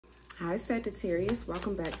Hi Sagittarius,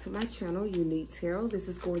 welcome back to my channel, Unique Tarot. This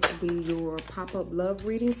is going to be your pop-up love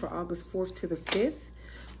reading for August 4th to the 5th.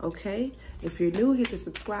 Okay, if you're new, hit the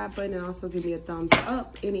subscribe button and also give me a thumbs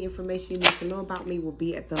up. Any information you need to know about me will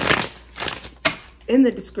be in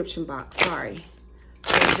the description box. Sorry.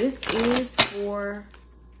 So this is for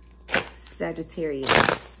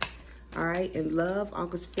Sagittarius. All right, in love,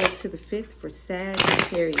 August 4th to the 5th for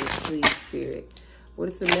Sagittarius, please, Spirit. What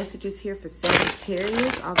is the messages here for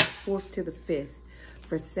Sagittarius, August 4th to the 5th,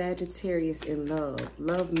 for Sagittarius in love?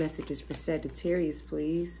 Love messages for Sagittarius,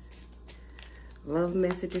 please. Love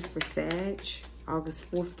messages for Sag, August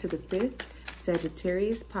 4th to the 5th.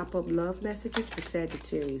 Sagittarius, pop-up love messages for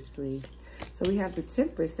Sagittarius, please. So we have the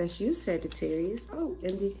Temperance, that's you, Sagittarius. Oh,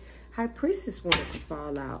 and the High Priestess wanted to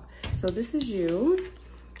fall out. So this is you.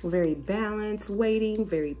 Very balanced, waiting,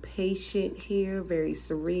 very patient here, very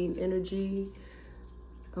serene energy.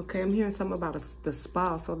 Okay, I'm hearing something about the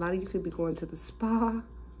spa. So a lot of you could be going to the spa.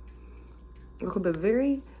 It could be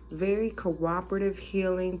very, very cooperative,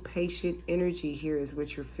 healing, patient energy here is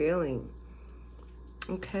what you're feeling.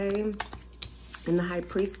 Okay. And the High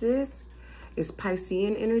Priestess is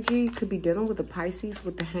Piscean energy. Could be dealing with the Pisces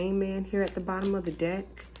with the Hangman here at the bottom of the deck.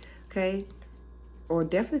 Okay. Or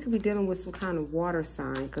definitely could be dealing with some kind of water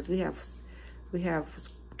sign because we have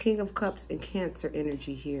King of Cups and Cancer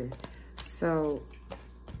energy here. So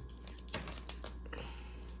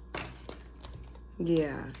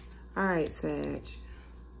yeah. All right, Sag.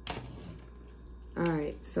 All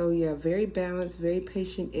right. So, yeah, very balanced, very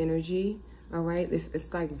patient energy. All right.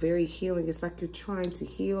 It's like very healing. It's like you're trying to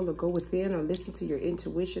heal or go within or listen to your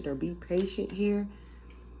intuition or be patient here.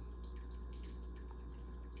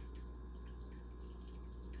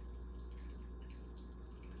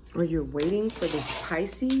 Or you're waiting for this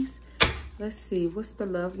Pisces. Let's see. What's the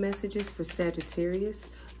love messages for Sagittarius?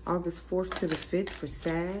 August 4th to the 5th for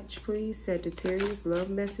Sag, please. Sagittarius, love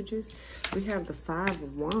messages. We have the 5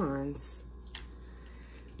 of Wands.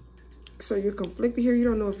 So you're conflicted here. You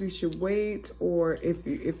don't know if you should wait or if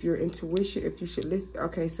your intuition, if you should listen.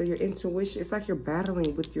 Okay, so your intuition, it's like you're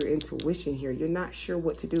battling with your intuition here. You're not sure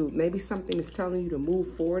what to do. Maybe something is telling you to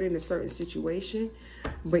move forward in a certain situation,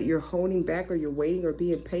 but you're holding back or you're waiting or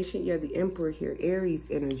being patient. You have the Emperor here, Aries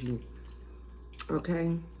energy.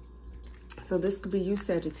 Okay. So this could be you,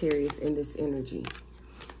 Sagittarius, in this energy.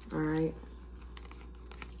 All right.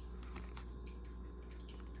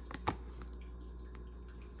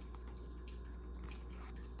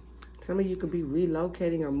 Some of you could be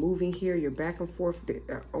relocating or moving here. You're back and forth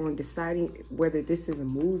on deciding whether this is a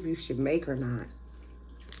move you should make or not.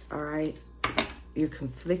 All right. You're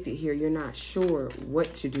conflicted here. You're not sure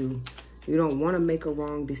what to do. You don't want to make a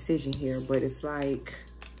wrong decision here, but it's like,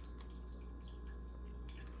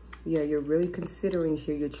 yeah, you're really considering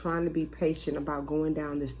here. You're trying to be patient about going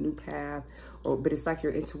down this new path. But it's like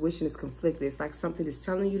your intuition is conflicted. It's like something is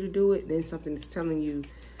telling you to do it. Then something is telling you,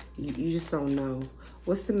 you just don't know.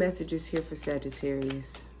 What's the messages here for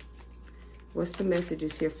Sagittarius? What's the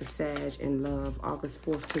messages here for Sag in love? August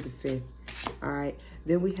 4th to the 5th. All right.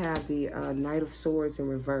 Then we have the Knight of Swords in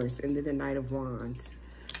reverse. And then the Knight of Wands.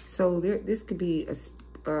 So this could be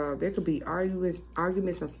there could be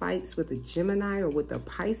arguments and fights with a Gemini or with a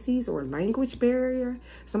Pisces or a language barrier.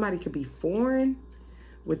 Somebody could be foreign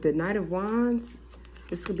with the Knight of Wands.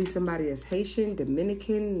 This could be somebody that's Haitian,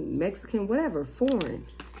 Dominican, Mexican, whatever, foreign.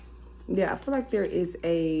 Yeah, I feel like there is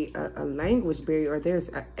a language barrier or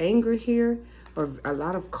there's anger here or a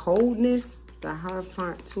lot of coldness. The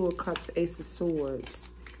Hierophant, 2 of Cups, Ace of Swords.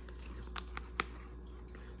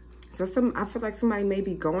 So I feel like somebody may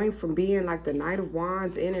be going from being like the Knight of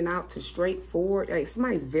Wands in and out to straightforward. Like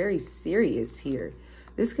somebody's very serious here.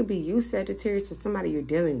 This could be you, Sagittarius, or somebody you're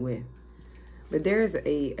dealing with. But there's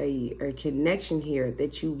a connection here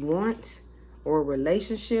that you want, or a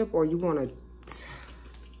relationship, or you want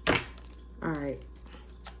to. All right.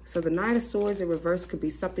 So the Knight of Swords in reverse could be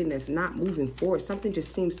something that's not moving forward. Something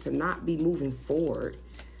just seems to not be moving forward.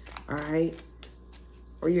 All right.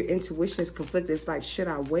 Or your intuition is conflicted. It's like, should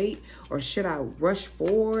I wait or should I rush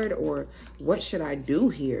forward or what should I do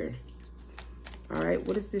here? All right.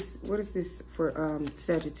 What is this? What is this for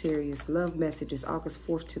Sagittarius? Love messages, August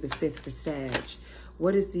 4th to the 5th for Sag.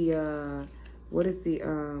 What is the,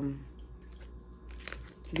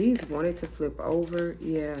 these wanted to flip over.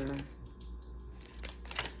 Yeah.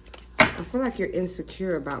 I feel like you're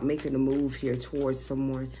insecure about making a move here towards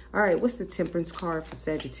someone. All right. What's the Temperance card for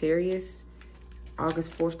Sagittarius?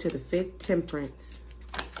 August 4th to the 5th, Temperance.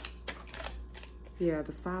 Yeah,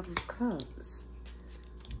 the 5 of Cups.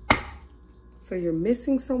 So you're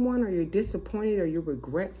missing someone or you're disappointed or you're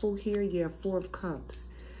regretful here. Yeah, 4 of Cups.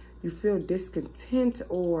 You feel discontent,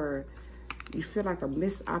 or you feel like a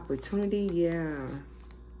missed opportunity. Yeah.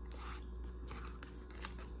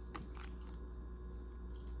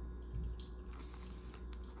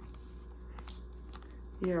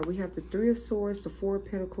 Yeah, we have the Three of Swords, the Four of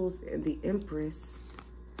Pentacles, and the Empress.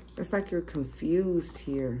 It's like you're confused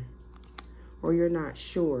here, or you're not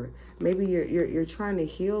sure. Maybe you're trying to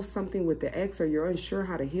heal something with the ex, or you're unsure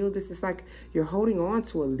how to heal this. It's like you're holding on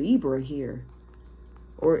to a Libra here.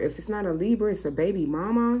 Or if it's not a Libra, it's a baby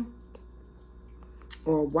mama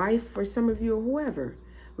or a wife for some of you, or whoever.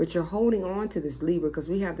 But you're holding on to this Libra because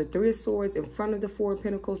we have the Three of Swords in front of the Four of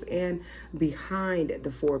Pentacles and behind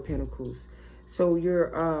the Four of Pentacles. So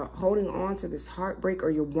you're holding on to this heartbreak, or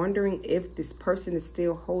you're wondering if this person is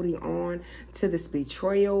still holding on to this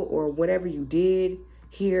betrayal or whatever you did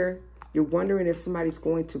here. You're wondering if somebody's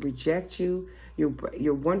going to reject you.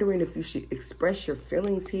 You're wondering if you should express your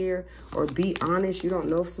feelings here or be honest. You don't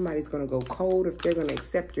know if somebody's going to go cold, if they're going to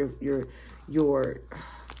accept your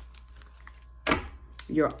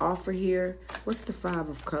offer here. What's the Five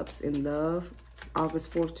of Cups in love?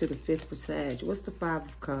 August 4th to the 5th for Sag. What's the Five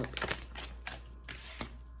of Cups?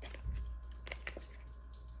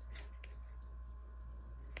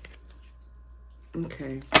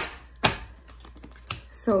 Okay.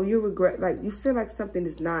 So you regret, like you feel like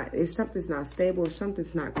something's not stable, or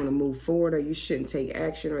something's not going to move forward, or you shouldn't take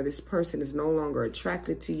action, or this person is no longer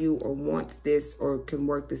attracted to you or wants this or can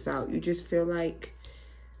work this out. You just feel like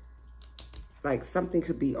something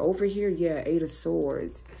could be over here. Yeah, Eight of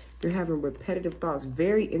Swords. You're having repetitive thoughts,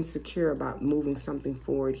 very insecure about moving something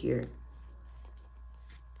forward here.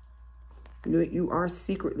 You are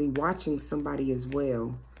secretly watching somebody as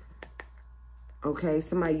well. Okay,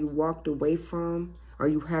 somebody you walked away from or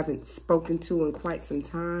you haven't spoken to in quite some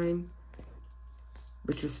time,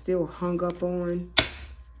 but you're still hung up on.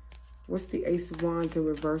 What's the Ace of Wands in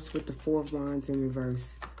reverse with the Four of Wands in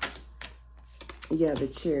reverse? Yeah, the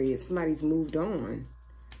Chariot. Somebody's moved on.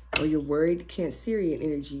 Or you're worried. Cancerian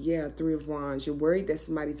energy. Yeah, Three of Wands. You're worried that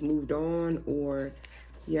somebody's moved on, or...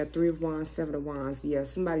 yeah, Three of Wands, Seven of Wands. Yeah,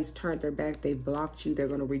 somebody's turned their back. They blocked you. They're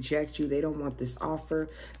going to reject you. They don't want this offer,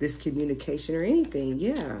 this communication, or anything.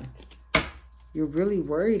 Yeah. You're really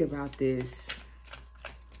worried about this.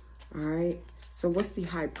 All right. So what's the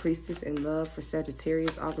High Priestess in love for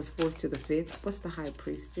Sagittarius, August 4th to the 5th? What's the High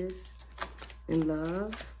Priestess in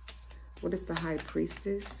love? What is the High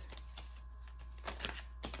Priestess?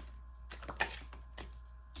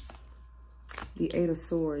 The Eight of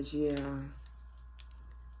Swords, yeah.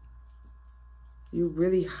 You're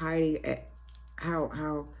really hiding at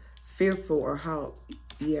how fearful, or how,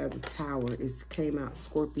 yeah, the Tower came out,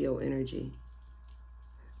 Scorpio energy.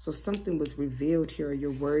 So something was revealed here. You're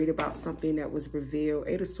worried about something that was revealed.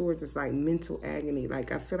 Eight of Swords is like mental agony.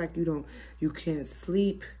 Like I feel like you can't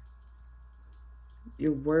sleep.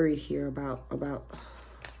 You're worried here about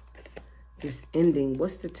this ending.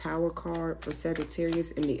 What's the Tower card for Sagittarius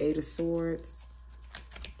in the Eight of Swords?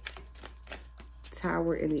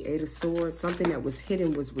 Tower and the Eight of Swords. Something that was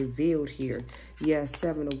hidden was revealed here. Yeah,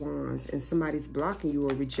 Seven of Wands. And somebody's blocking you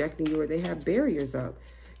or rejecting you, or they have barriers up.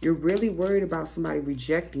 You're really worried about somebody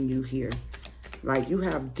rejecting you here. Like you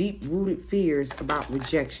have deep-rooted fears about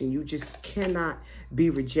rejection. You just cannot be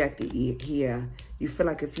rejected. Yeah. You feel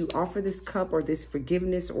like if you offer this cup or this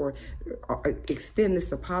forgiveness or extend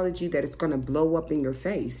this apology, that it's going to blow up in your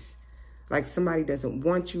face. Like somebody doesn't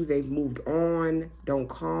want you. They've moved on. Don't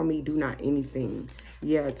call me. Do not anything.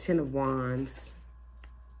 Yeah, Ten of Wands.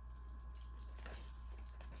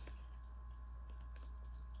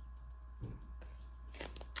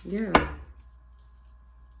 Yeah.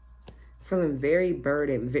 Feeling very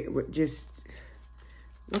burdened. Just,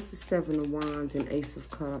 what's the Seven of Wands and Ace of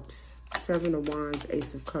Cups? Seven of Wands,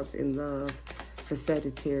 Ace of Cups in love for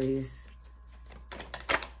Sagittarius.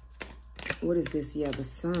 What is this? Yeah, the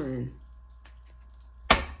Sun.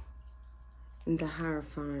 And the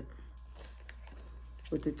Hierophant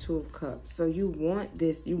with the Two of Cups. So you want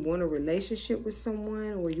this, you want a relationship with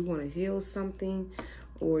someone, or you want to heal something,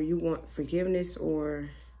 or you want forgiveness, or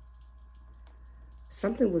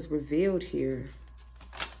something was revealed here.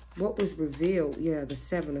 What was revealed? Yeah, the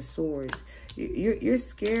Seven of Swords. You're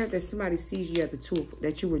scared that somebody sees you at the two,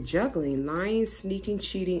 that you were juggling, lying, sneaking,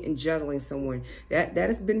 cheating, and juggling someone. That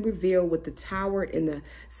has been revealed with the Tower and the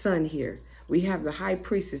Sun here. We have the High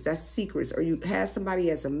Priestess, that's secrets, or you had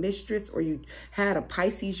somebody as a mistress, or you had a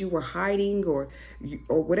Pisces you were hiding, or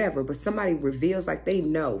whatever. But somebody reveals, like they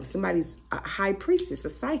know. Somebody's a High Priestess, a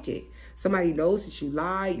psychic. Somebody knows that you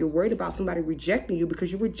lied. You're worried about somebody rejecting you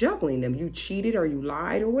because you were juggling them. You cheated or you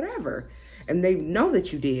lied or whatever. And they know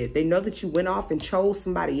that you did. They know that you went off and chose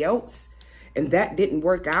somebody else. and that didn't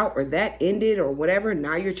work out, or that ended, or whatever.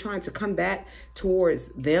 Now you're trying to come back towards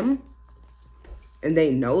them, and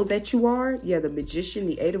they know that you are. Yeah, the Magician,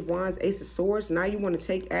 the Eight of Wands, Ace of Swords. Now you want to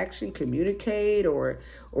take action, communicate, or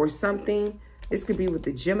something. This could be with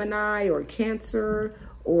the Gemini or Cancer,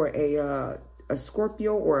 or a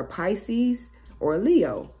Scorpio, or a Pisces, or a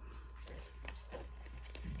Leo.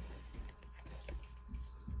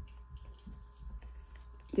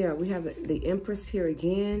 Yeah, we have the Empress here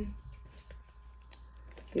again.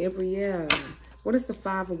 The Emperor, yeah. What is the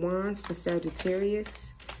Five of Wands for Sagittarius?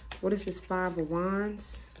 What is this Five of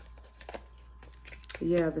Wands?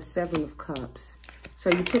 Yeah, the Seven of Cups. So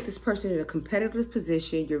you put this person in a competitive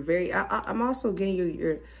position. You're very, I'm also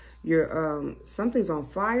getting your something's on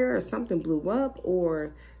fire, or something blew up,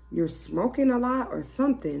 or you're smoking a lot, or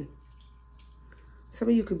something. Some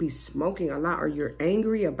of you could be smoking a lot, or you're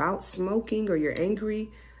angry about smoking, or you're angry.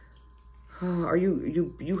 Or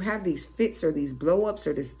you have these fits, or these blow-ups,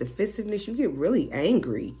 or this defensiveness. You get really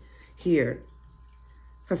angry here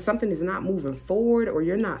because something is not moving forward, or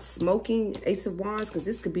you're not smoking. Ace of Wands, because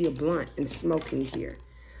this could be a blunt and smoking here.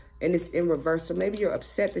 And it's in reverse. So maybe you're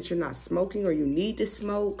upset that you're not smoking, or you need to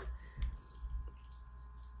smoke,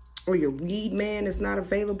 or your weed man is not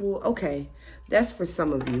available. Okay, that's for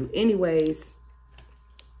some of you. Anyways,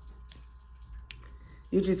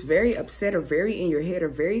 you're just very upset, or very in your head, or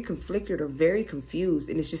very conflicted, or very confused.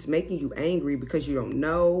 And it's just making you angry because you don't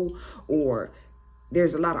know, or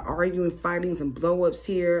there's a lot of arguing, fightings, and blow-ups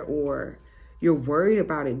here, or you're worried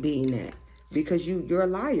about it being that because you're a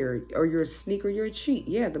liar, or you're a sneaker, you're a cheat.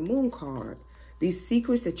 Yeah, the Moon card. These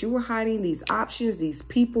secrets that you were hiding, these options, these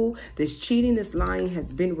people, this cheating, this lying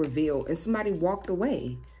has been revealed, and somebody walked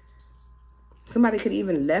away. Somebody could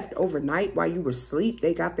even left overnight while you were asleep.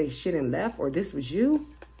 They got their shit and left, or this was you.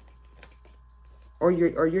 Or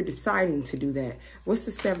you're deciding to do that. What's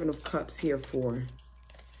the Seven of Cups here for?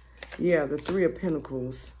 Yeah, the Three of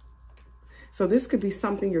Pentacles. So this could be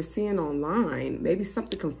something you're seeing online. Maybe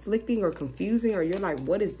something conflicting or confusing, or you're like,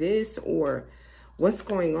 what is this? Or what's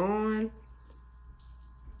going on?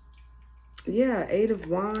 Yeah, Eight of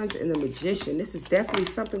Wands and the Magician. This is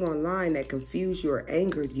definitely something online that confused you or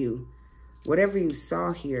angered you. Whatever you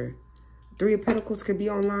saw here. Three of Pentacles could be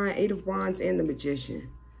online, Eight of Wands, and the Magician.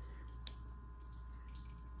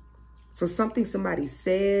 So something somebody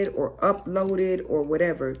said or uploaded or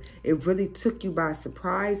whatever, it really took you by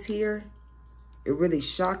surprise here. It really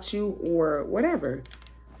shocked you or whatever.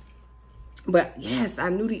 But yes, I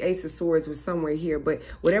knew the Ace of Swords was somewhere here. But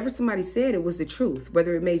whatever somebody said, it was the truth.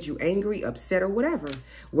 Whether it made you angry, upset, or whatever.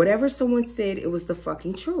 Whatever someone said, it was the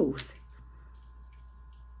fucking truth.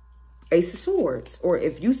 Ace of Swords. Or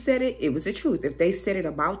if you said it, it was the truth. If they said it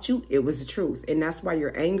about you, it was the truth. And that's why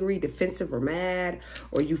you're angry, defensive, or mad.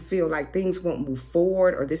 Or you feel like things won't move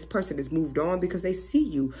forward. Or this person has moved on because they see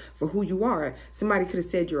you for who you are. Somebody could have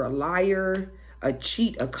said you're a liar, a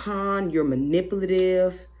cheat, a con, you're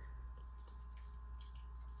manipulative.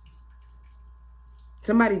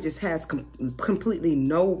 Somebody just has completely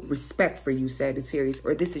no respect for you, Sagittarius.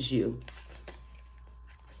 Or this is you.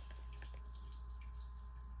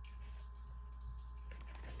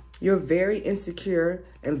 You're very insecure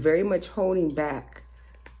and very much holding back.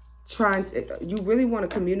 You really want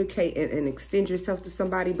to communicate and extend yourself to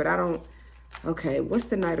somebody, but I don't. Okay, what's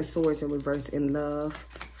the Knight of Swords in reverse in love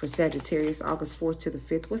for Sagittarius, August 4th to the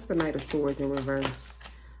 5th? What's the Knight of Swords in reverse?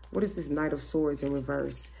 What is this Knight of Swords in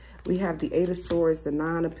reverse? We have the Eight of Swords, the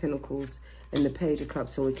Nine of Pentacles, and the Page of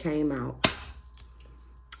Cups, so it came out.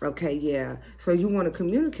 Okay, yeah. So you want to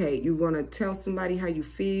communicate. You want to tell somebody how you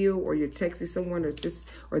feel, or you're texting someone,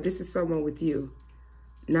 or this is someone with you.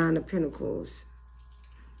 Nine of Pentacles.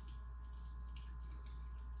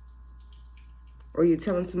 Or you're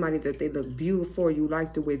telling somebody that they look beautiful, or you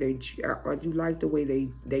like the way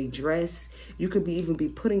they dress. You could even be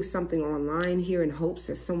putting something online here in hopes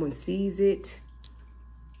that someone sees it.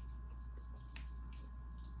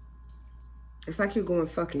 It's like you're going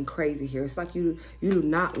fucking crazy here. It's like you do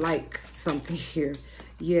not like something here.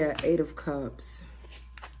 Yeah, Eight of Cups.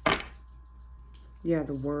 Yeah,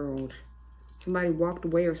 the World. Somebody walked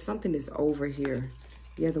away or something is over here.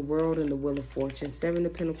 Yeah, the World and the Wheel of Fortune. Seven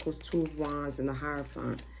of Pentacles, Two of Wands, and the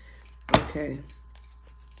Hierophant. Okay.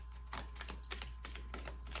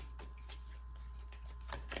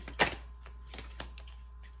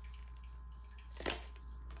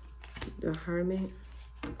 The Hermit.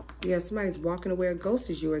 Yeah, somebody's walking away or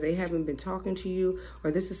ghosted you, or they haven't been talking to you,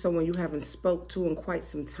 or this is someone you haven't spoke to in quite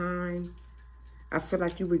some time. I feel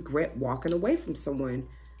like you regret walking away from someone,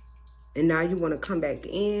 and now you want to come back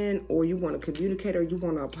in, or you want to communicate, or you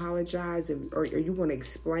want to apologize, or you want to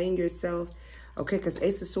explain yourself. Okay, because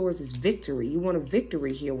Ace of Swords is victory. You want a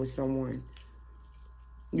victory here with someone.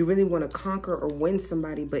 You really want to conquer or win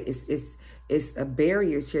somebody, but it's a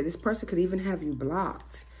barriers here. This person could even have you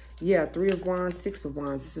blocked. Yeah, 3 of Wands, 6 of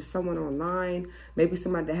Wands. This is someone online. Maybe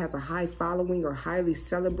somebody that has a high following or highly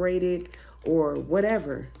celebrated or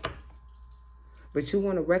whatever. But you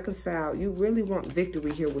want to reconcile. You really want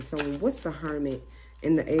victory here with someone. What's the Hermit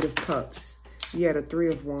in the 8 of Cups? Yeah, the 3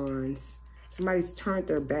 of Wands. Somebody's turned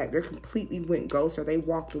their back. They completely went ghost, or they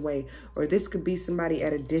walked away. Or this could be somebody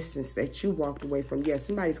at a distance that you walked away from. Yeah,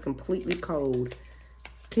 somebody's completely cold.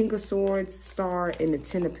 King of Swords, Star, and the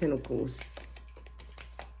 10 of Pentacles.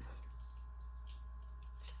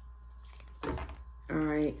 All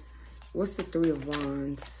right. What's the 3 of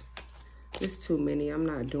Wands? There's too many. I'm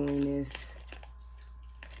not doing this.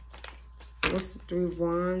 What's the 3 of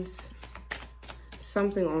Wands?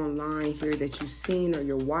 Something online here that you've seen, or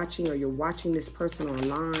you're watching this person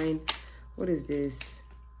online. What is this?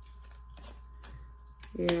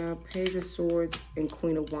 Yeah, Page of Swords and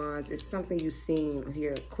Queen of Wands. It's something you've seen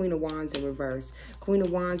here. Queen of Wands in reverse. Queen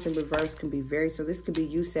of Wands in reverse can be very, so this could be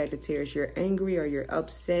you, Sagittarius. You're angry, or you're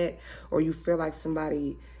upset, or you feel like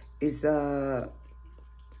somebody is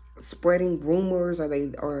spreading rumors,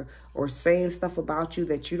 or saying stuff about you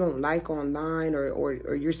that you don't like online,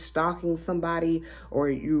 or you're stalking somebody, or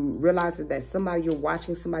you realizing that somebody you're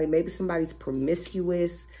watching, somebody, maybe somebody's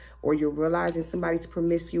promiscuous, or you're realizing somebody's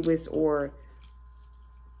promiscuous, or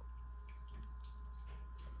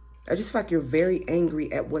I just feel like you're very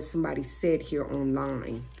angry at what somebody said here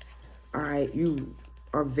online. All right, you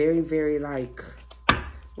are very, very like,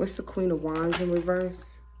 what's the Queen of Wands in reverse?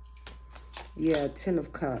 Yeah, 10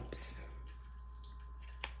 of Cups.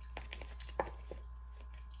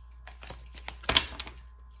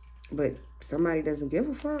 But somebody doesn't give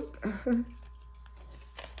a fuck.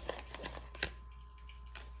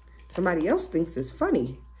 Somebody else thinks it's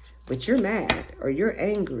funny, but you're mad, or you're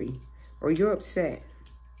angry, or you're upset,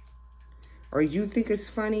 or you think it's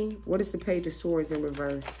funny. What is the Page of Swords in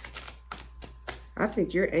reverse? I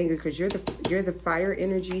think you're angry because you're the fire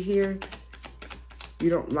energy here. You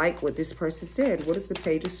don't like what this person said. What is the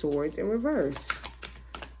Page of Swords in reverse?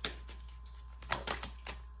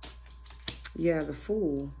 Yeah, the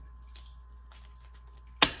Fool.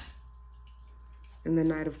 And the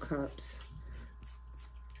Knight of Cups.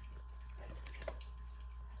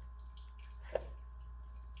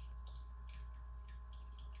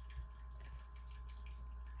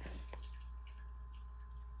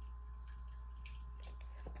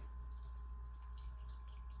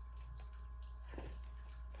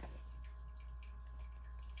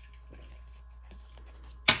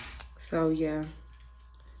 So yeah,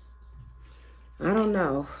 I don't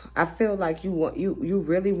know. I feel like you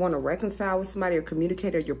really want to reconcile with somebody or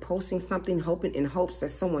communicate, or you're posting something in hopes that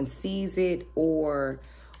someone sees it or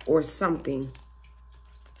something.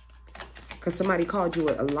 Because somebody called you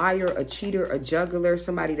a liar, a cheater, a juggler,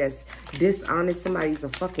 somebody that's dishonest, somebody's a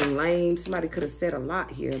fucking lame. Somebody could have said a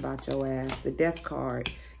lot here about your ass. The Death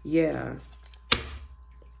card. Yeah.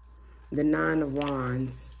 The 9 of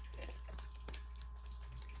Wands.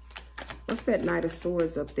 What's that Knight of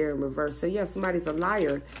Swords up there in reverse? So yeah, somebody's a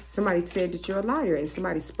liar. Somebody said that you're a liar, and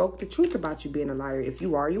somebody spoke the truth about you being a liar. If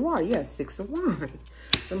you are, you are. Yes, 6 of Wands.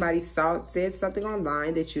 Somebody said something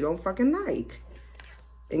online that you don't fucking like.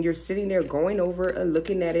 And you're sitting there going over and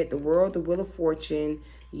looking at it. The World, the Wheel of Fortune.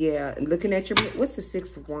 Yeah, and looking at your... What's the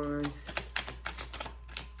 6 of Wands?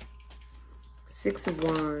 6 of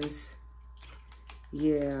Wands.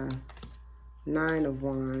 Yeah. 9 of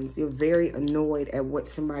Wands. You're very annoyed at what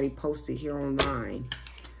somebody posted here online.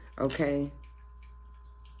 Okay?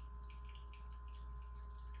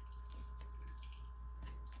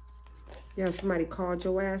 Yeah, somebody called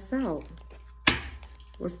your ass out.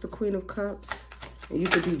 What's the Queen of Cups? And you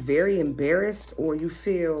could be very embarrassed, or you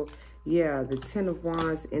feel, yeah, the 10 of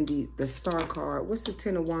Wands and the Star card. What's the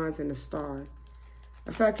 10 of Wands and the Star?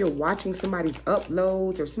 I feel like you're watching somebody's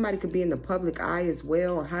uploads, or somebody could be in the public eye as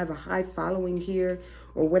well, or have a high following here,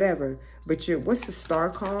 or whatever. But what's the Star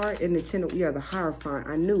card and the 10 of, yeah, the Hierophant.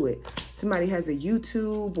 I knew it. Somebody has a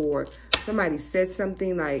YouTube, or somebody said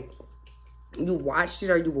something like you watched it,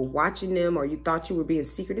 or you were watching them, or you thought you were being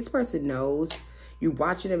secret. This person knows you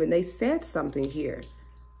watching them, and they said something here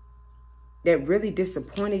that really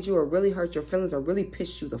disappointed you, or really hurt your feelings, or really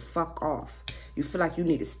pissed you the fuck off. You feel like you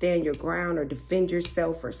need to stand your ground, or defend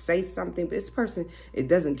yourself, or say something. But this person, it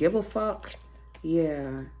doesn't give a fuck.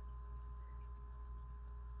 Yeah.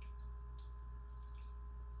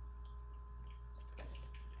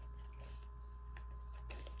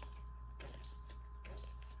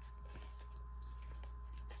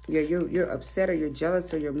 Yeah, you're upset, or you're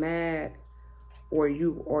jealous, or you're mad, or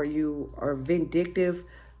you are vindictive,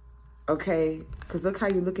 okay? Because look how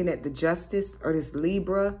you're looking at the Justice or this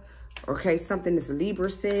Libra, okay? Something this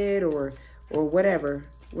Libra said or whatever.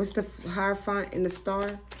 What's the Hierophant in the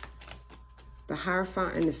star? The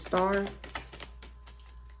Hierophant in the star.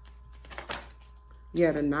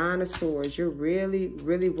 Yeah, the Nine of Swords. You're really,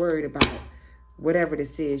 really worried about whatever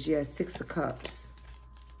this is. Yeah, Six of Cups.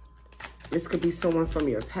 This could be someone from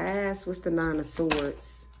your past. What's the Nine of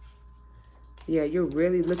Swords? Yeah, you're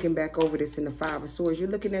really looking back over this in the Five of Swords. You're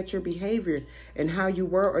looking at your behavior and how you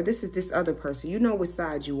were, or this is this other person. You know what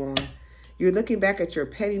side you on. You're looking back at your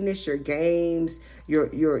pettiness, your games, your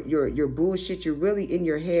bullshit. You're really in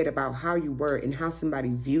your head about how you were and how somebody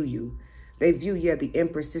view you. They view, yeah, the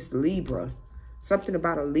Empress, this Libra. Something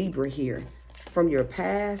about a Libra here from your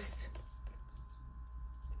past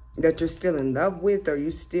that you're still in love with or you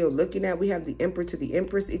still looking at. We have the Emperor to the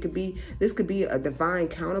Empress. It could be, this could be a divine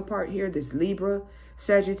counterpart here, this Libra,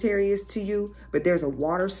 Sagittarius to you, but there's a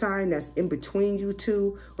water sign that's in between you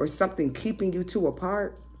two or something keeping you two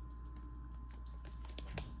apart.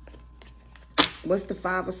 What's the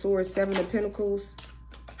Five of Swords, Seven of Pentacles?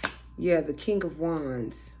 Yeah, the King of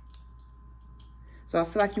Wands. So I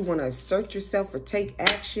feel like you want to assert yourself or take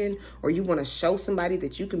action, or you want to show somebody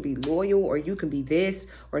that you can be loyal, or you can be this,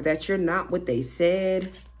 or that you're not what they said.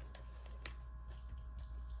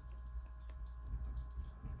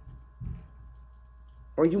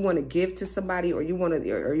 Or you want to give to somebody, or you want to,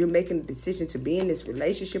 or you're making a decision to be in this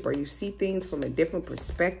relationship, or you see things from a different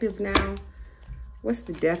perspective now. What's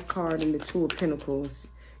the Death card in the Two of Pentacles?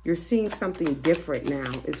 You're seeing something different now,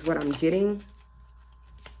 is what I'm getting.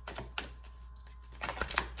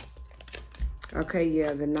 Okay,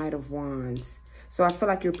 yeah, the Knight of Wands. So I feel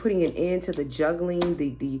like you're putting an end to the juggling,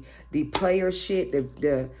 the player shit,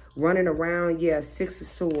 the running around. Yeah, Six of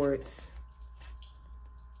Swords.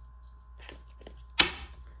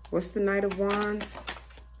 What's the Knight of Wands?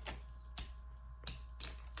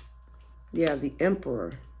 Yeah, the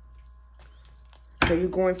Emperor. So you're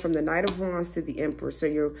going from the Knight of Wands to the Emperor. So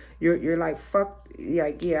you're like, fuck,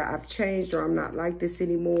 like, yeah, I've changed, or I'm not like this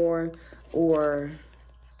anymore, or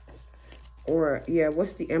yeah,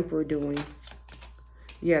 what's the Emperor doing?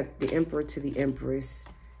 Yeah, the Emperor to the Empress.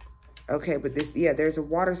 Okay, but this, yeah, there's a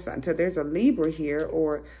water sign. So there's a Libra here,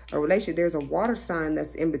 or a relation. There's a water sign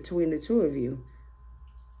that's in between the two of you.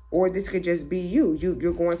 Or this could just be you.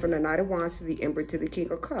 You're going from the Knight of Wands to the Emperor to the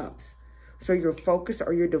King of Cups. So you're focused,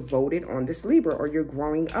 or you're devoted on this Libra, or you're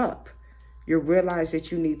growing up. You realize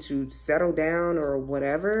that you need to settle down or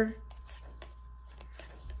whatever.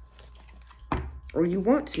 Or you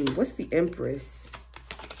want to. What's the Empress?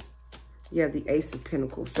 Yeah, the Ace of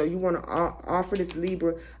Pentacles. So you want to offer this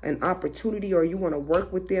Libra an opportunity, or you want to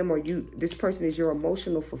work with them, or this person is your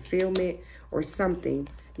emotional fulfillment or something.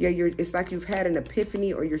 Yeah, it's like you've had an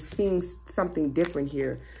epiphany, or you're seeing something different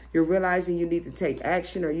here. You're realizing you need to take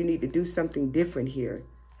action, or you need to do something different here.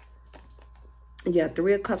 Yeah,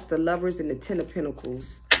 Three of Cups, the Lovers, and the Ten of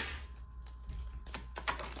Pentacles.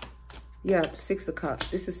 Yeah, Six of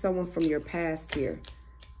Cups. This is someone from your past here.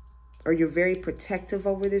 Or you're very protective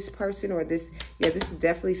over this person, or this, yeah, this is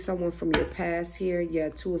definitely someone from your past here. Yeah,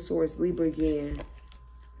 Two of Swords, Libra again.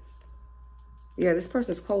 Yeah, this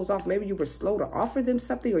person's closed off. Maybe you were slow to offer them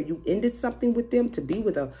something, or you ended something with them to be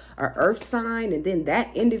with a earth sign, and then that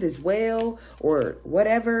ended as well, or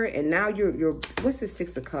whatever. And now you're what's the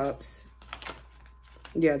Six of Cups?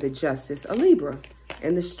 Yeah, the Justice, a Libra,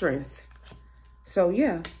 and the Strength. So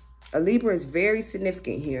yeah, a Libra is very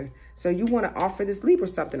significant here. So you want to offer this Libra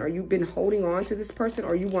something, or you've been holding on to this person,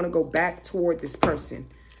 or you want to go back toward this person.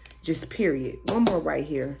 Just period. One more right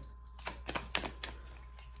here.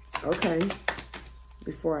 Okay.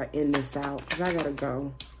 Before I end this out, because I got to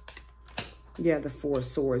go. Yeah, the Four of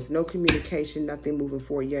Swords. No communication, nothing moving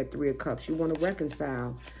forward. Yeah, Three of Cups. You want to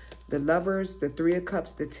reconcile. The Lovers, the Three of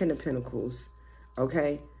Cups, the Ten of Pentacles.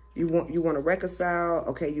 Okay? You want to reconcile.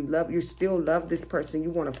 Okay, you still love this person. You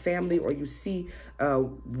want a family, or you see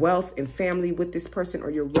wealth and family with this person, or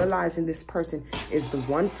you're realizing this person is the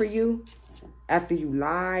one for you. After you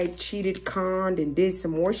lied, cheated, conned, and did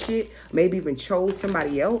some more shit, maybe even chose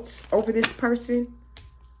somebody else over this person.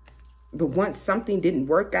 But once something didn't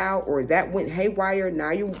work out, or that went haywire,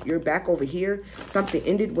 now you're back over here. Something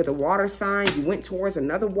ended with a water sign. You went towards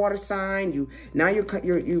another water sign.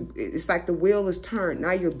 It's like the wheel is turned.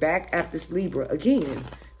 Now you're back at this Libra again.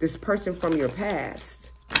 This person from your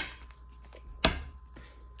past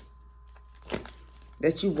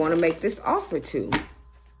that you want to make this offer to.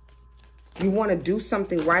 You want to do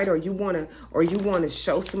something right, or you want to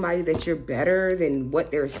show somebody that you're better than what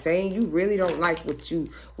they're saying. You really don't like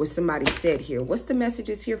what somebody said here. What's the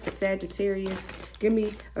messages here for Sagittarius? Give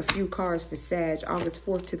me a few cards for Sag, August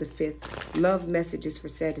 4th to the 5th. Love messages for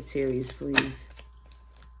Sagittarius, please.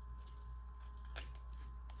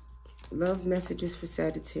 Love messages for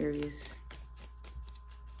Sagittarius.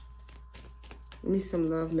 Give me some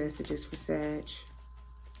love messages for Sag.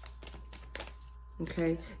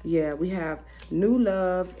 Okay, yeah, we have new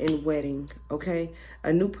love and wedding, okay?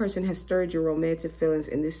 A new person has stirred your romantic feelings,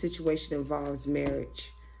 and this situation involves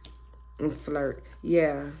marriage and flirt.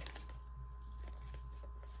 Yeah.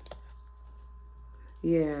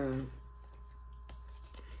 Yeah.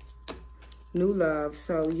 New love.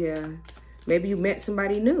 So, yeah, maybe you met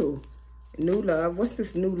somebody new. New love. What's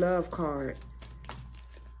this new love card?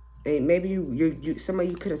 And maybe somebody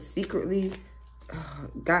you could have secretly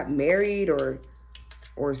got married or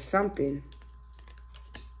something.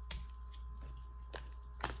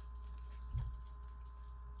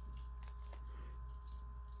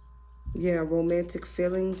 Yeah, romantic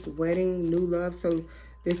feelings, wedding, new love. So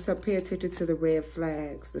this, pay attention to the red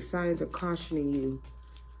flags. The signs are cautioning you.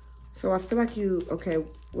 So I feel like okay,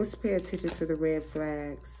 let's pay attention to the red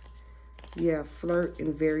flags. Yeah, flirt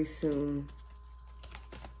and very soon.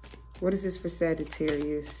 What is this for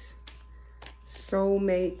Sagittarius?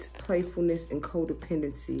 Soulmate, playfulness, and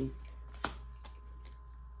codependency.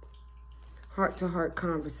 Heart-to-heart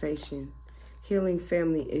conversation. Healing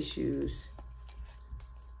family issues.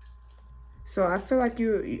 So I feel like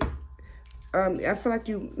you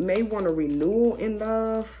may want a renewal in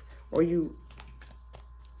love, or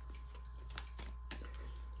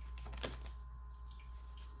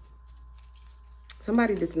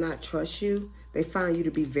somebody does not trust you. They find you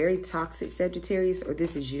to be very toxic, Sagittarius, or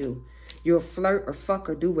this is you. You'll flirt or fuck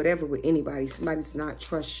or do whatever with anybody. Somebody does not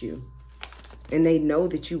trust you. And they know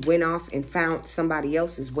that you went off and found somebody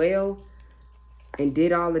else as well and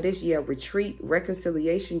did all of this. Yeah, retreat,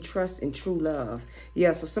 reconciliation, trust, and true love.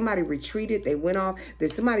 Yeah, so somebody retreated. They went off.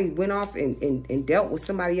 Then somebody went off and dealt with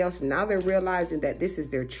somebody else. And now they're realizing that this is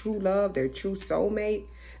their true love, their true soulmate.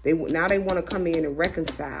 Now they want to come in and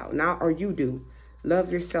reconcile. Now, or you do.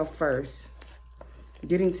 Love yourself first.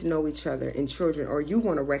 Getting to know each other and children, or you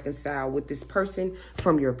want to reconcile with this person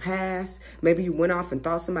from your past. Maybe you went off and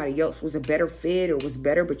thought somebody else was a better fit or was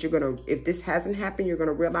better, but you're going to, if this hasn't happened, you're going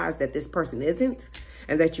to realize that this person isn't,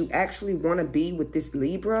 and that you actually want to be with this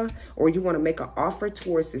Libra, or you want to make an offer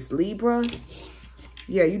towards this Libra.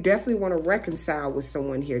 Yeah, you definitely want to reconcile with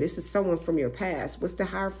someone here. This is someone from your past. What's the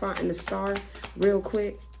Hierophant and the Star? Real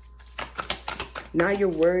quick. Now you're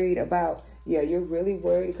worried about... Yeah, you're really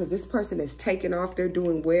worried because this person is taking off. They're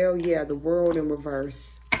doing well. Yeah, the World in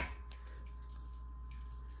reverse.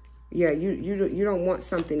 Yeah, you don't want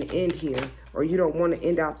something to end here, or you don't want to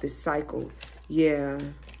end out this cycle. Yeah.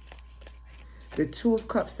 The Two of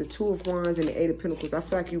Cups, the Two of Wands, and the Eight of Pentacles. I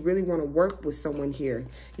feel like you really want to work with someone here.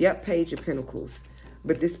 Yep, Page of Pentacles.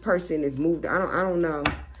 But this person is moved. I don't know.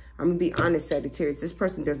 I'm going to be honest, Sagittarius. This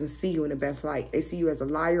person doesn't see you in the best light. They see you as a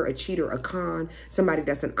liar, a cheater, a con, somebody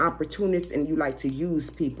that's an opportunist, and you like to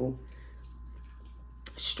use people.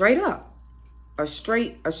 Straight up. A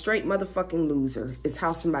straight motherfucking loser is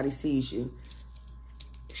how somebody sees you.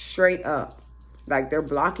 Straight up. Like they're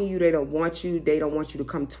blocking you. They don't want you. They don't want you to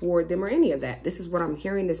come toward them or any of that. This is what I'm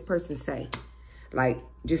hearing this person say. Like,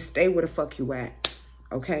 just stay where the fuck you at.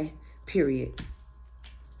 Okay? Period.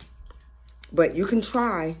 But you can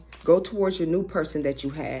try. Go towards your new person that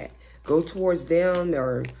you had. Go towards them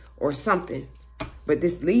or something. But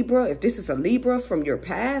this Libra, if this is a Libra from your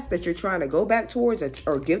past that you're trying to go back towards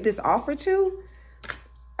or give this offer to,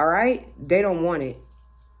 all right, they don't want it.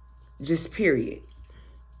 Just period.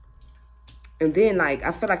 And then, like,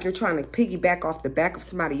 I feel like you're trying to piggyback off the back of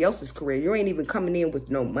somebody else's career. You ain't even coming in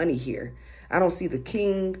with no money here. I don't see the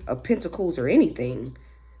King of Pentacles or anything.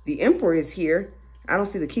 The Emperor is here. I don't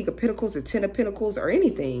see the King of Pentacles, the Ten of Pentacles, or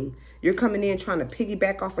anything. You're coming in trying to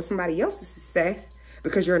piggyback off of somebody else's success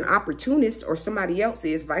because you're an opportunist, or somebody else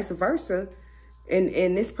is, vice versa.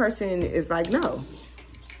 And this person is like, no.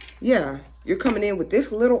 Yeah, you're coming in with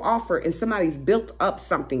this little offer and somebody's built up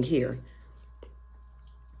something here.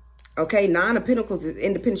 Okay, Nine of Pentacles is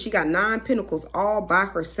independent. She got 9 pentacles all by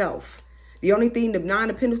herself. The only thing the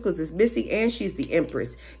 9 of Pentacles is missing, and she's the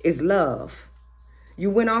Empress, is love. You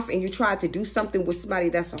went off and you tried to do something with somebody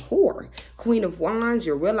that's a whore. Queen of Wands,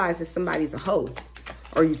 you're realizing somebody's a hoe.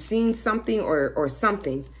 Or you've seen something or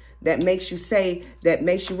something that makes you say, that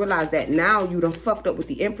makes you realize that now you done fucked up with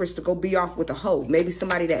the Empress to go be off with a hoe. Maybe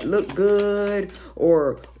somebody that looked good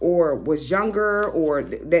or was younger or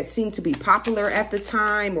that seemed to be popular at the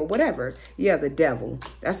time or whatever. Yeah, the Devil.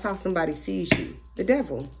 That's how somebody sees you. The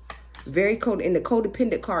Devil. Very cold, and the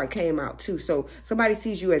codependent card came out too. So somebody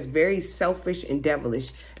sees you as very selfish and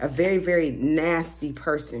devilish, a very, very nasty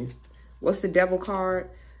person. What's the Devil card?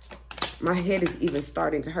 My head is even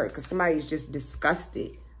starting to hurt because somebody's just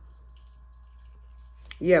disgusted.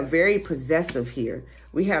 Yeah, very possessive here.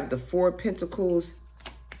 We have the Four of Pentacles.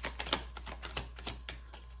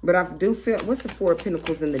 But I do feel, what's the Four of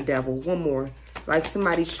Pentacles and the Devil? One more. Like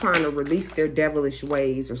somebody's trying to release their devilish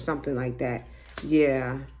ways or something like that.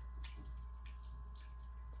 Yeah.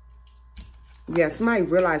 Yeah, somebody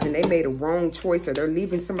realizing they made a wrong choice or they're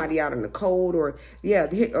leaving somebody out in the cold or, yeah,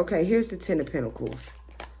 okay, here's the Ten of Pentacles.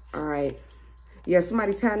 All right. Yeah,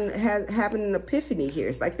 somebody's having an epiphany here.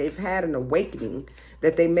 It's like they've had an awakening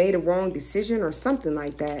that they made a wrong decision or something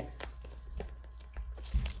like that.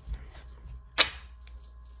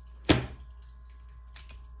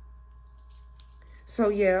 So,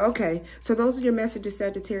 yeah, okay. So, those are your messages,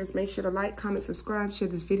 Sagittarius. Make sure to like, comment, subscribe, share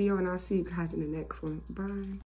this video, and I'll see you guys in the next one. Bye.